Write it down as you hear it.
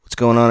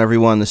going on,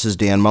 everyone? This is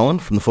Dan Mullen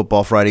from the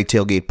Football Friday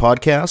Tailgate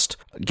Podcast,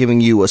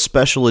 giving you a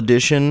special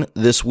edition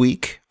this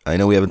week. I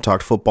know we haven't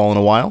talked football in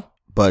a while,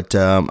 but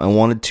I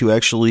wanted to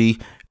actually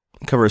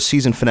cover a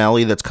season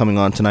finale that's coming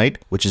on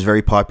tonight, which is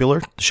very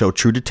popular, the show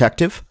True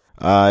Detective.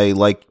 I,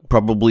 like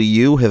probably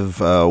you, have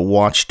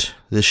watched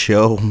this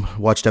show,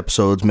 watched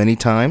episodes many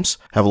times,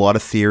 have a lot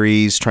of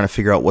theories, trying to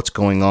figure out what's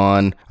going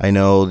on. I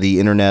know the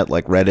internet,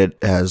 like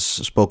Reddit, has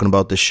spoken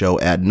about this show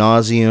ad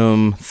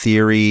nauseum,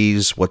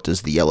 theories, what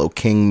does the Yellow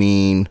King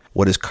mean,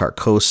 what is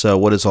Carcosa,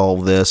 what is all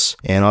of this,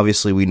 and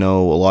obviously we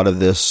know a lot of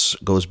this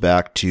goes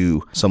back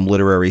to some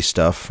literary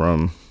stuff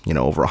from,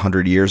 over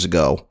 100 years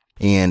ago.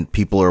 And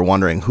people are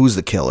wondering, who's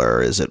the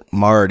killer? Is it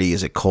Marty?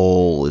 Is it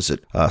Cole? Is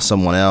it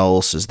someone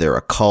else? Is there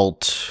a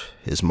cult?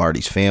 Is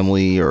Marty's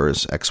family or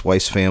his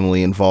ex-wife's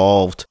family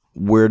involved?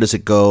 Where does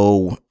it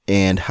go?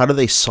 And how do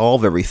they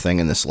solve everything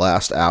in this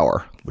last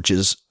hour? Which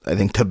is, I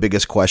think, the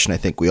biggest question I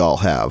think we all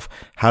have.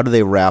 How do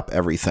they wrap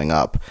everything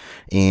up?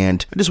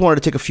 And I just wanted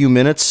to take a few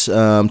minutes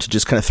to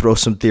just kind of throw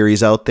some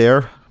theories out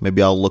there.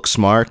 Maybe I'll look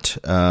smart.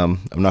 I'm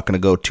not going to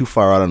go too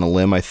far out on a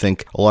limb. I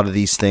think a lot of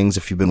these things,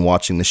 if you've been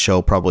watching the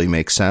show, probably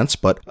make sense.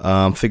 But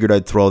figured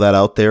I'd throw that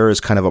out there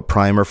as kind of a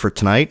primer for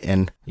tonight.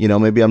 And,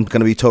 maybe I'm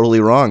going to be totally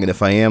wrong. And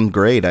if I am,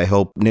 great. I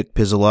hope Nick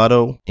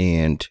Pizzolatto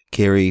and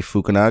Cary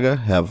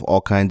Fukunaga have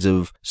all kinds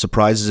of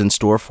surprises in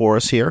store for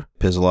us here.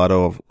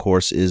 Pizzolatto, of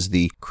course, is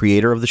the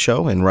creator of the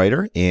show and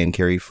writer. And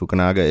Cary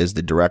Fukunaga is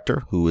the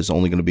director, who is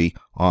only going to be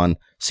on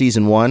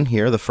season 1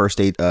 here, the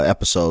first 8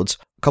 episodes.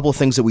 A couple of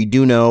things that we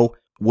do know.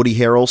 Woody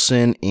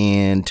Harrelson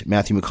and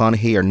Matthew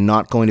McConaughey are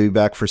not going to be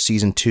back for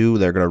season 2.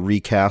 They're going to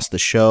recast the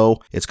show.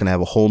 It's going to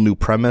have a whole new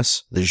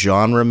premise. The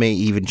genre may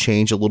even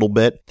change a little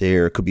bit.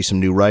 There could be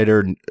some new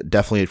writer,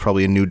 definitely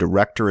probably a new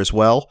director as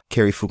well.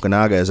 Cary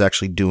Fukunaga is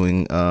actually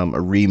doing a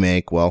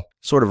remake,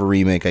 sort of a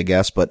remake, I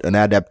guess, but an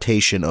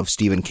adaptation of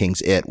Stephen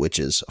King's It, which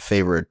is a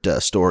favorite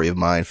story of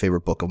mine,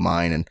 favorite book of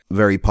mine, and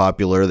very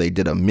popular. They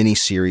did a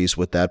mini-series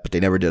with that, but they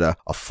never did a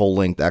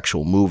full-length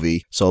actual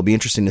movie. So it'll be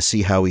interesting to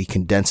see how he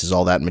condenses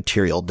all that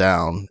material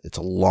down. It's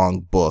a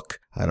long book.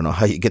 I don't know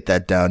how you get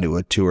that down to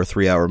a 2 or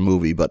 3 hour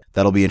movie, but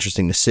that'll be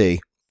interesting to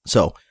see.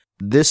 So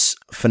this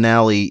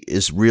finale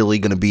is really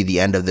going to be the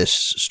end of this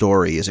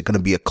story. Is it going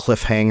to be a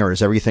cliffhanger?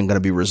 Is everything going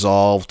to be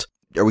resolved?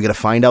 Are we going to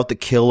find out the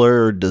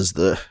killer, or does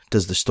the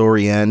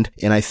story end?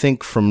 And I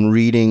think from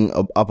reading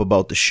up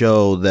about the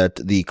show that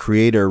the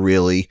creator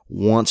really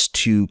wants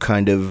to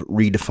kind of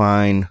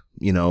redefine,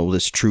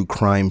 this true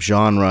crime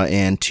genre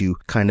and to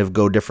kind of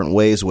go different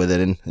ways with it.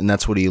 And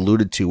that's what he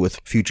alluded to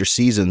with future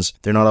seasons.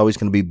 They're not always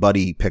going to be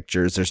buddy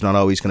pictures. There's not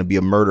always going to be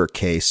a murder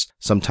case.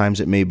 Sometimes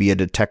it may be a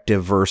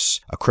detective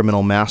versus a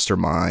criminal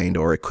mastermind,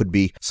 or it could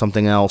be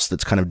something else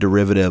that's kind of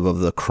derivative of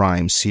the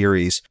crime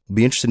series. It'll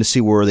be interesting to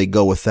see where they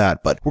go with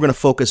that. But we're going to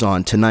focus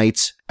on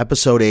tonight's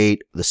Episode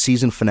 8, the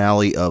season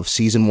finale of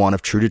Season 1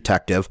 of True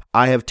Detective.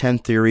 I have 10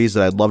 theories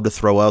that I'd love to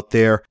throw out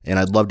there, and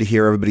I'd love to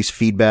hear everybody's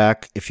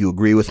feedback if you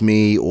agree with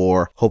me,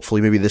 or hopefully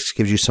maybe this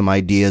gives you some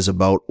ideas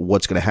about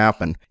what's going to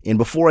happen. And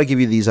before I give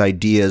you these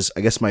ideas,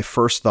 I guess my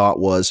first thought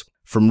was,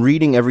 from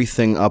reading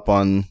everything up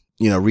on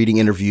reading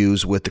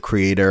interviews with the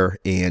creator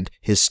and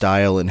his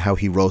style and how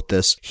he wrote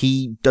this,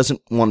 he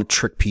doesn't want to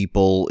trick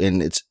people.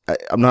 And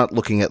I'm not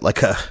looking at like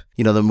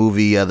the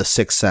movie The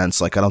Sixth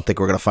Sense. Like, I don't think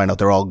we're going to find out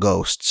they're all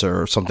ghosts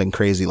or something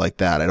crazy like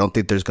that. I don't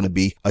think there's going to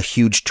be a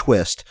huge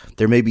twist.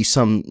 There may be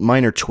some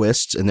minor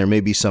twists and there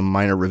may be some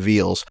minor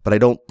reveals, but I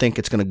don't think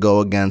it's going to go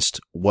against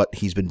what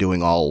he's been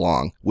doing all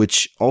along,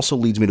 which also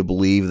leads me to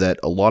believe that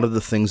a lot of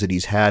the things that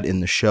he's had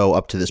in the show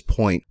up to this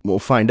point, we'll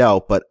find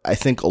out, but I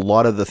think a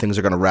lot of the things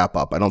are going to wrap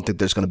up. I don't think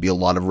there's going to be a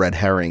lot of red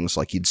herrings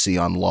like you'd see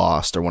on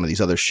Lost or one of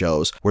these other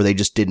shows where they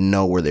just didn't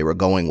know where they were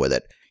going with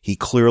it. He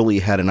clearly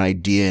had an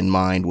idea in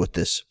mind with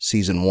this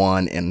season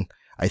 1, and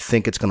I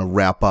think it's going to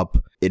wrap up.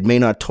 It may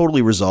not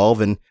totally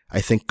resolve, and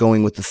I think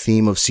going with the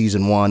theme of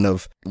season 1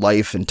 of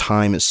life and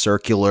time is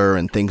circular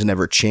and things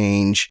never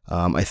change,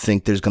 I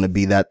think there's going to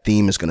be that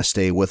theme is going to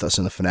stay with us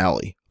in the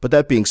finale. But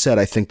that being said,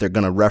 I think they're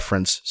going to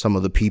reference some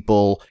of the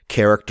people,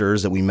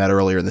 characters that we met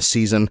earlier in the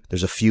season.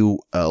 There's a few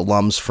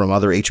alums from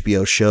other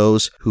HBO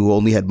shows who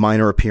only had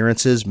minor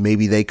appearances.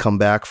 Maybe they come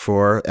back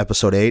for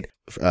episode 8.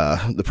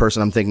 The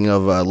person I'm thinking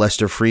of,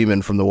 Lester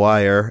Freeman from The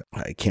Wire.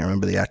 I can't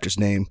remember the actor's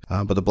name,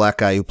 but the black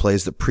guy who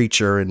plays the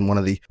preacher in one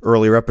of the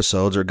earlier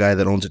episodes, or a guy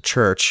that owns a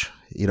church,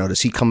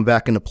 does he come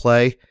back into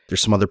play?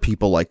 There's some other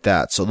people like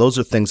that. So those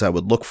are things I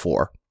would look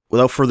for.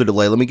 Without further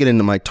delay, let me get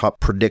into my top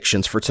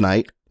predictions for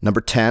tonight.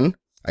 Number 10,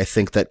 I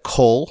think that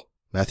Cole,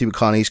 Matthew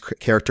McConaughey's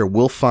character,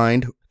 will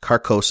find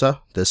Carcosa,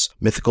 this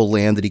mythical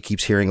land that he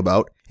keeps hearing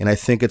about. And I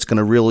think it's going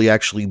to really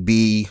actually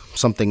be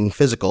something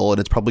physical, and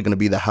it's probably going to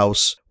be the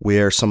house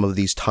where some of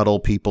these Tuttle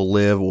people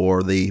live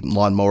or the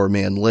lawnmower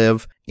man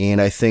live. And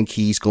I think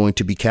he's going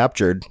to be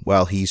captured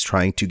while he's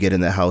trying to get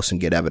in the house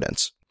and get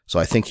evidence. So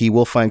I think he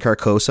will find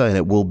Carcosa, and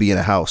it will be in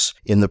a house.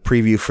 In the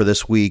preview for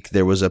this week,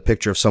 there was a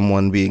picture of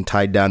someone being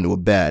tied down to a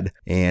bed,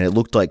 and it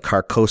looked like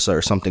Carcosa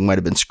or something might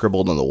have been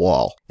scribbled on the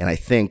wall. And I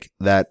think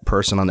that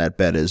person on that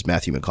bed is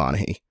Matthew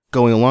McConaughey.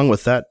 going along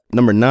with that,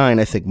 number 9,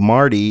 I think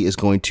Marty is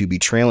going to be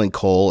trailing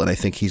Cole, and I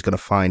think he's going to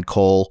find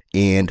Cole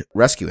and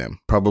rescue him,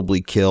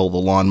 probably kill the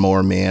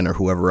lawnmower man or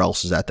whoever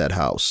else is at that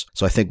house.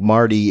 So I think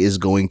Marty is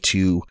going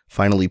to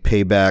finally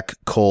pay back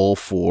Cole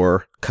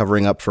for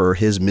covering up for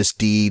his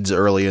misdeeds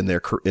early in their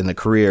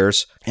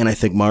careers, and I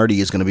think Marty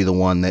is going to be the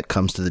one that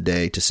comes to the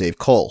day to save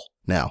Cole.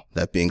 Now,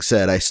 that being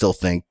said, I still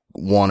think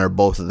one or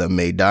both of them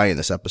may die in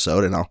this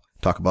episode, and I'll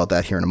talk about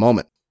that here in a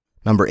moment.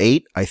 Number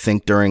 8, I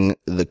think during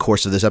the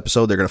course of this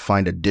episode, they're going to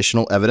find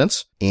additional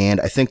evidence, and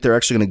I think they're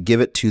actually going to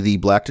give it to the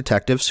black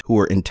detectives who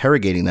were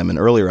interrogating them in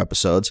earlier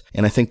episodes,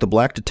 and I think the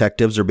black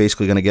detectives are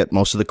basically going to get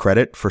most of the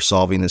credit for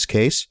solving this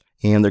case,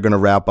 and they're going to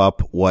wrap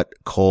up what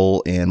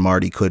Cole and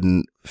Marty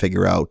couldn't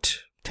figure out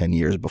 10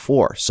 years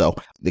before. So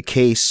the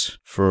case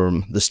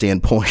from the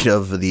standpoint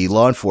of the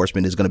law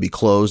enforcement is going to be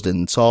closed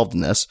and solved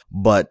in this,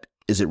 but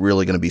is it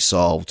really going to be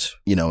solved,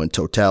 in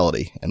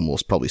totality? And we'll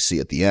probably see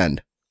at the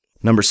end.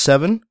 Number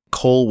 7,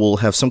 Cole will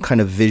have some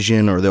kind of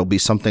vision, or there'll be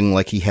something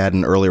like he had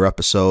in earlier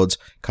episodes,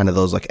 kind of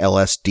those like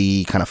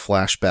LSD kind of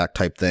flashback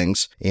type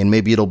things. And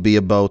maybe it'll be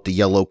about the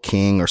Yellow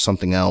King or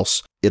something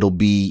else. It'll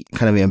be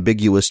kind of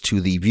ambiguous to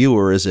the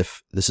viewer as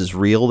if this is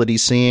real that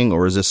he's seeing,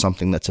 or is this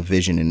something that's a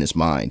vision in his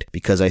mind?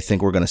 Because I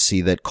think we're going to see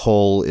that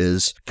Cole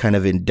is kind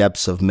of in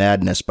depths of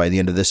madness by the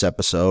end of this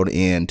episode,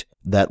 and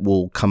that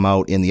will come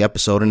out in the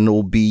episode, and it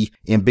will be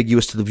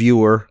ambiguous to the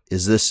viewer.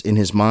 Is this in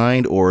his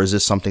mind, or is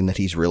this something that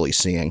he's really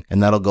seeing?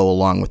 And that'll go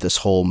along with this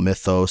whole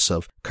mythos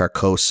of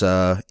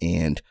Carcosa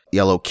and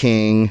Yellow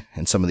King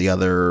and some of the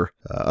other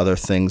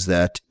things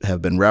that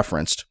have been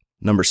referenced.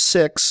 Number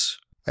 6,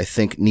 I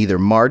think neither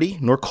Marty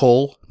nor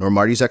Cole nor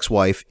Marty's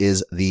ex-wife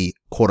is the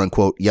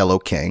quote-unquote Yellow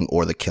King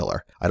or the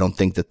killer. I don't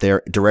think that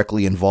they're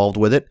directly involved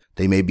with it.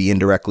 They may be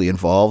indirectly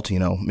involved,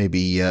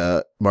 maybe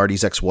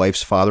Marty's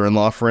ex-wife's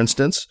father-in-law, for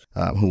instance,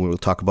 who we'll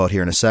talk about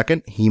here in a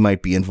second. He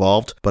might be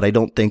involved, but I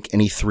don't think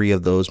any 3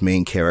 of those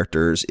main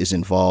characters is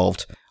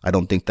involved. I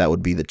don't think that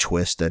would be the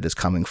twist that is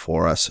coming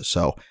for us,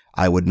 so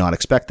I would not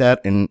expect that,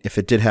 and if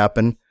it did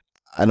happen,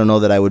 I don't know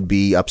that I would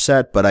be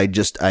upset, but I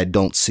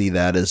don't see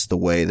that as the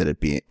way that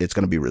it's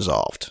going to be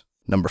resolved.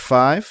 Number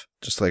 5,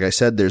 just like I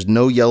said, there's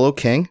no Yellow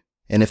King.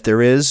 And if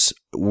there is,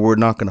 we're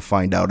not going to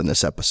find out in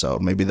this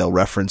episode. Maybe they'll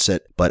reference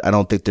it, but I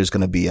don't think there's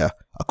going to be a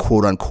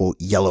quote unquote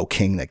Yellow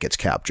King that gets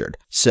captured.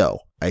 So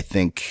I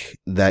think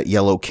that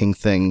Yellow King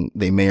thing,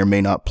 they may or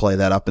may not play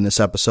that up in this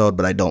episode,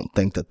 but I don't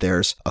think that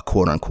there's a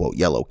quote unquote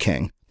Yellow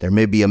King. There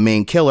may be a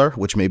main killer,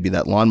 which may be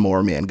that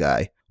lawnmower man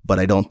guy, but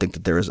I don't think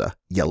that there is a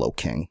Yellow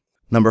King.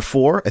 Number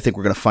 4, I think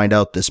we're going to find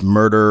out this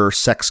murder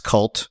sex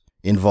cult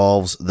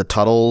involves the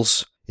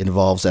Tuttles,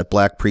 involves that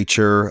black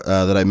preacher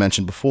that I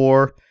mentioned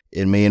before.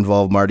 It may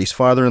involve Marty's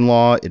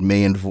father-in-law. It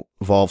may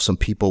involve some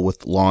people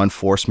with law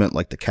enforcement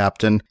like the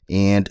captain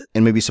and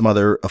maybe some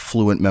other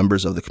affluent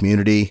members of the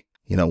community.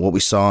 What we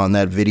saw on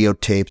that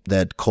videotape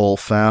that Cole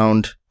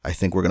found, I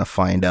think we're going to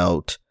find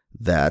out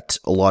that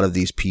a lot of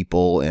these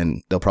people,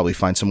 and they'll probably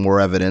find some more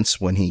evidence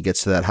when he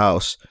gets to that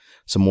house,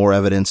 some more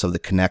evidence of the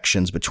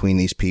connections between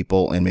these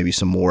people, and maybe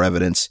some more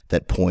evidence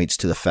that points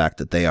to the fact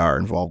that they are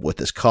involved with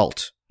this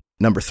cult.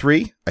 Number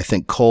 3, I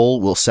think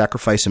Cole will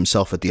sacrifice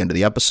himself at the end of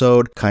the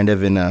episode, kind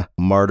of in a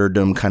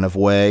martyrdom kind of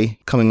way,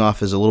 coming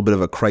off as a little bit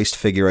of a Christ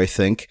figure, I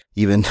think,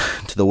 even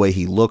to the way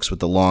he looks with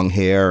the long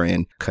hair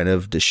and kind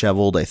of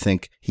disheveled. I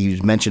think he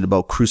mentioned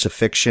about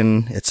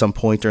crucifixion at some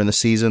point during the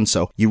season,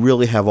 so you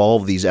really have all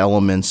of these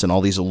elements and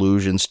all these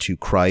allusions to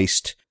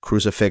Christ,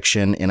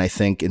 crucifixion, and I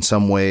think in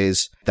some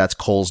ways that's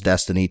Cole's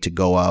destiny to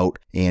go out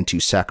and to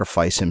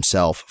sacrifice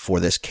himself for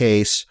this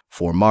case,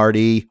 for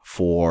Marty,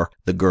 for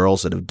the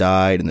girls that have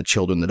died and the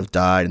children that have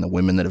died and the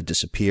women that have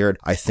disappeared.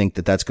 I think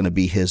that that's going to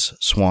be his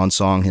swan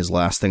song, his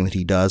last thing that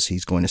he does.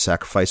 He's going to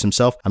sacrifice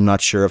himself. I'm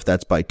not sure if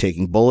that's by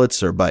taking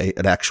bullets or by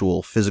an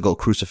actual physical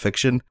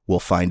crucifixion. We'll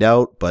find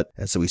out, but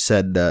as we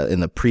said in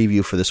the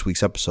preview for this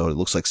week's episode, it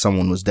looks like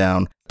someone was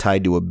down,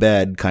 tied to a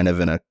bed, kind of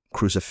in a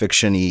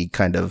crucifixion-y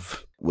kind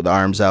of with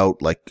arms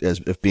out, like as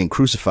if being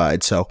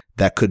crucified. So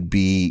that could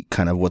be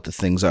kind of what the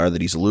things are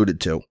that he's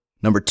alluded to.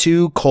 Number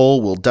 2,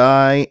 Cole will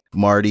die.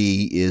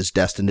 Marty is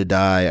destined to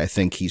die. I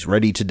think he's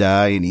ready to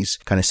die, and he's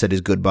kind of said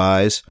his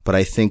goodbyes. But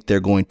I think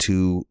they're going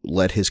to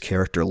let his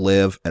character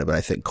live. But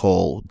I think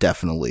Cole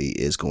definitely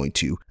is going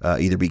to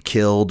either be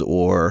killed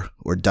or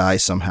die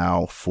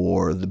somehow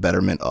for the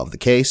betterment of the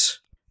case.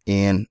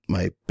 And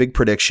my big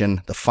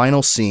prediction, the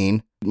final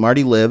scene,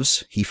 Marty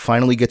lives. He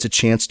finally gets a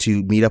chance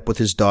to meet up with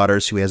his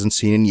daughters who he hasn't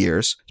seen in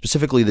years,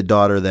 specifically the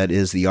daughter that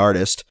is the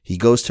artist. He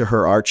goes to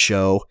her art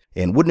show,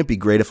 and wouldn't it be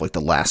great if like the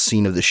last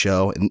scene of the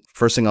show, and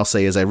first thing I'll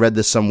say is I read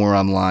this somewhere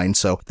online,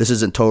 so this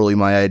isn't totally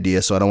my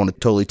idea, so I don't want to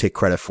totally take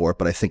credit for it,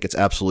 but I think it's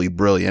absolutely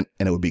brilliant,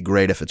 and it would be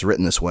great if it's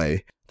written this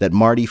way, that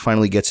Marty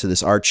finally gets to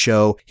this art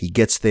show. He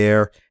gets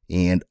there,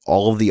 and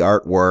all of the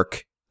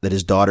artwork that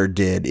his daughter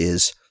did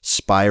is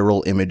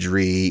spiral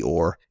imagery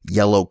or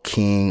Yellow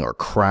King or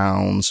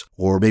crowns,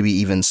 or maybe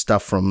even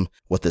stuff from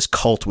what this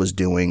cult was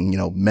doing,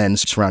 men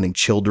surrounding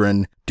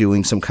children,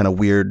 doing some kind of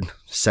weird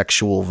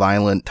sexual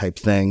violent type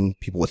thing,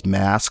 people with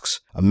masks.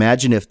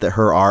 Imagine if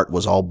her art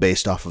was all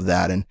based off of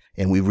that and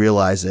we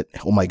realized that,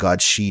 oh my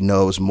God, she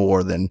knows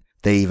more than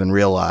they even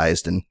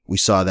realized. And we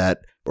saw that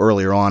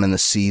earlier on in the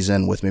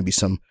season with maybe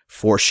some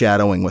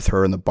foreshadowing with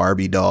her and the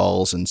Barbie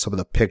dolls and some of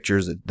the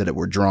pictures that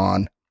were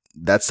drawn.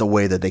 That's the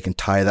way that they can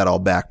tie that all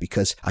back,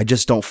 because I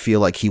just don't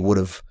feel like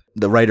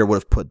the writer would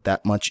have put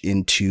that much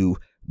into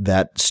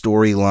that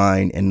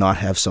storyline and not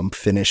have some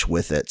finish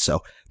with it.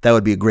 So that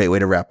would be a great way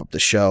to wrap up the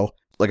show.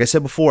 Like I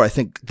said before, I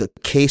think the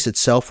case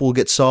itself will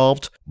get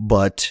solved,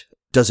 but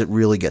does it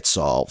really get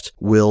solved?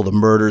 Will the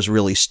murders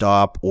really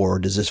stop, or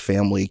does this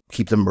family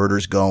keep the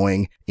murders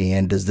going?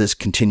 And does this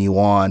continue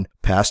on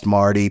past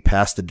Marty,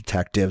 past the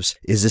detectives?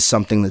 Is this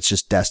something that's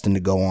just destined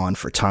to go on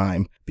for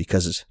time?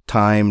 Because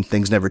time,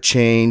 things never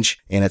change,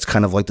 and it's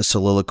kind of like the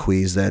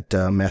soliloquies that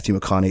Matthew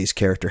McConaughey's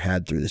character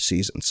had through the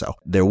season. So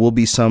there will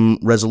be some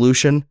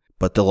resolution,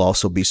 but there'll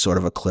also be sort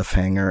of a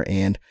cliffhanger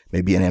and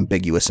maybe an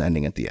ambiguous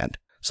ending at the end.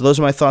 So those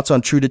are my thoughts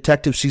on True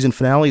Detective season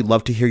finale.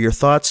 Love to hear your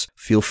thoughts.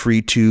 Feel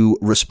free to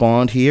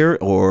respond here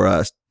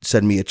or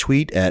send me a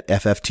tweet at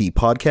FFT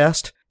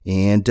Podcast,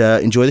 and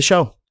enjoy the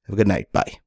show. Have a good night. Bye.